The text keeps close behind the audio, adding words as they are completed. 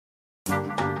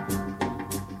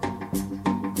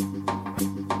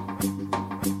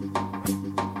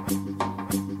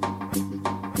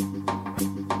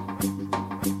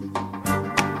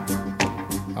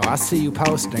I see you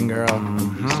posting, girl.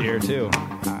 You see her too.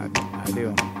 I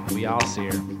do. We all see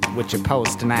her. With your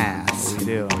posting ass. We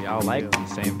do. We all like the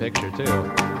same picture too.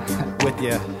 With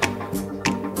your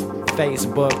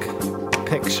Facebook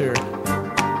picture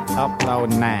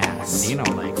uploading ass. You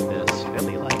don't like this.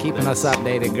 Really like Keeping this. us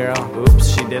updated, girl. Oops,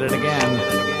 she did it again.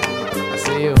 I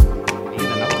see you.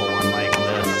 Even Opal one like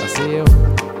this. I see you.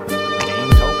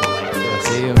 James Opal like I this.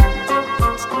 see you.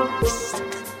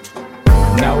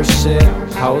 No shit,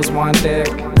 hoes want dick.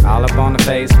 All up on the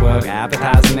Facebook,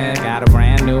 advertising it. Got a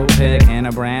brand new pic and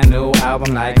a brand new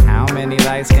album. Like, how many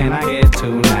likes can I get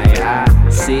tonight? I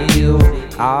see you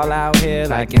all out here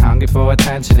like you're hungry for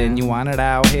attention and you want it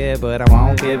out here, but I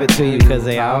won't give it to you, cause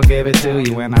they all give it to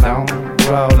you and I don't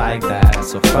roll like that.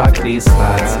 So fuck these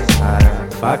sluts,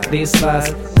 fuck these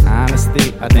sluts.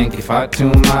 Honesty, I think you fuck too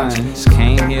much. Just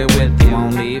came here with you,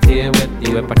 won't leave here with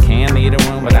you. If I can't leave the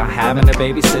room without having to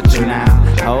babysit you now.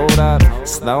 Hold up,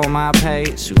 slow my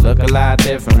pace. You look a lot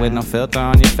different with no filter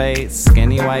on your face.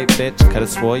 Skinny white bitch, could've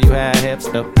swore you had hips.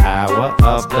 The power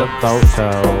of the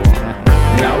photo.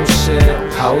 No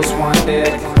shit, hoes want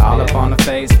dick. All up on the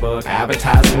Facebook,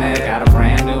 advertising it. Got a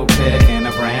brand new pic and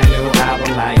a brand new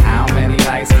album. Like, how many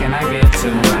likes can I get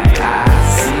tonight? I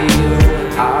see you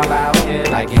all out here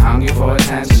like you're hungry for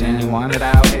attention. You want it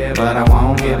out here, but I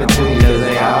won't give it to you, cause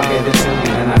they all give it to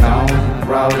you and I don't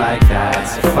roll like that.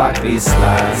 So fuck these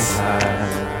sluts.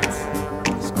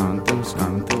 Scrolling through,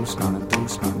 scrolling through, scrolling through,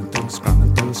 scrolling through,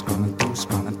 scrolling through, scrolling through,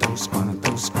 scrolling through, scrolling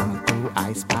through, scrolling through,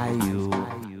 I spy you.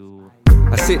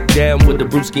 I sit down with a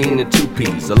brewski and a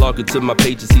two-piece. I log into my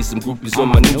page to see some groupies on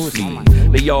my newsfeed.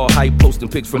 They all hype, posting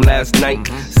pics from last night.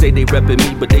 Say they reppin'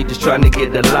 me, but they just trying to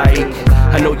get a like.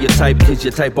 I know your type, cause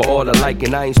your type are all alike.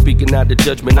 And I ain't speaking out of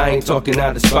judgment, I ain't talking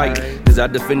out of spite. Cause I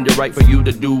defend the right for you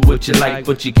to do what you like,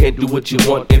 but you can't do what you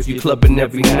want if you clubbing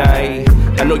every night.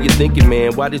 I know you're thinking,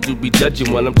 man, why did you be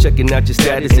judging? Well, I'm checking out your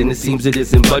status and it seems it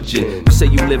isn't budging. You say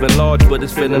you living large, but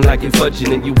it's feeling like you're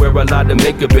fudging. And you wear a lot of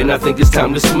makeup and I think it's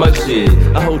time to smudge it.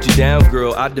 I hold you down,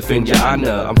 girl, I defend your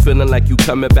honor. I'm feeling like you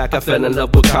coming back, I fell in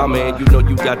love with karma. And you know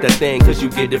you got that thing, cause you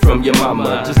get it from your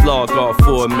mama. Just log off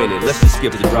for a minute, let's just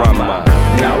skip the drama.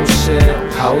 No shit,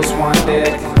 hoes want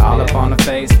dick. All up on the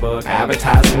Facebook,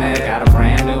 advertising it. Got a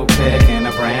brand new pic and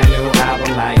a brand new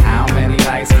album. Like, how many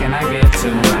likes can I get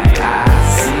tonight? I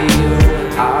see you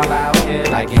all out here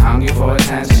like you're hungry for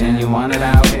attention. You want it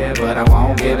out here, but I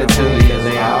won't give it to you, cause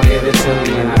they all give it to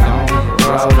you and I don't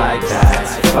roll like that.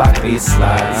 So fuck these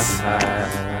sluts.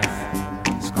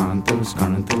 Scrolling through,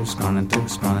 scrolling through, scrolling through,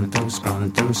 scrolling through,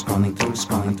 scrolling through, scrolling through,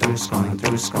 scrolling through, scrolling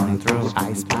through, scrolling through,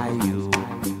 I spy you.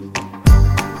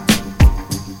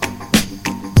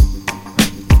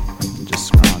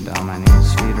 Just scrolling down my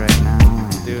newsfeed right now.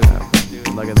 Dude,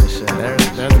 look at this shit. There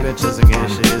the bitches again.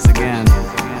 She is again.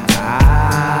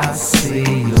 I see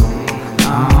you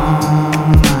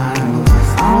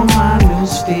on my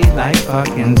newsfeed like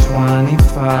fucking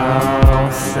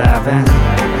 24/7.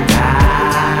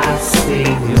 I see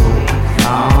you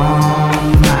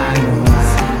on my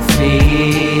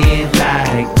newsfeed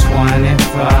like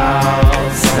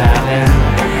 24/7.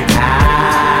 I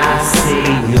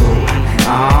see you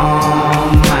on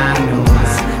my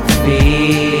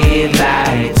newsfeed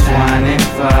like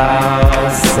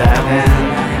 24/7.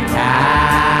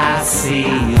 I see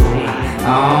you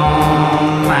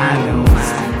on my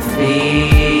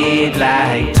newsfeed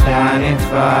like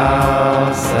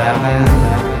 24/7.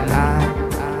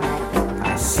 I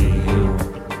see you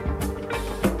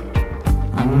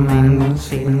on my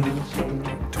newsfeed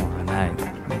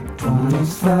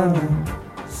 24/7.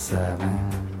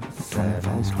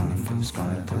 Scrolling through, scrolling through,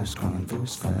 scrolling through, scrolling through,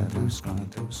 scrolling through,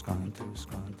 scrolling through, scrolling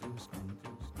through, scrolling through.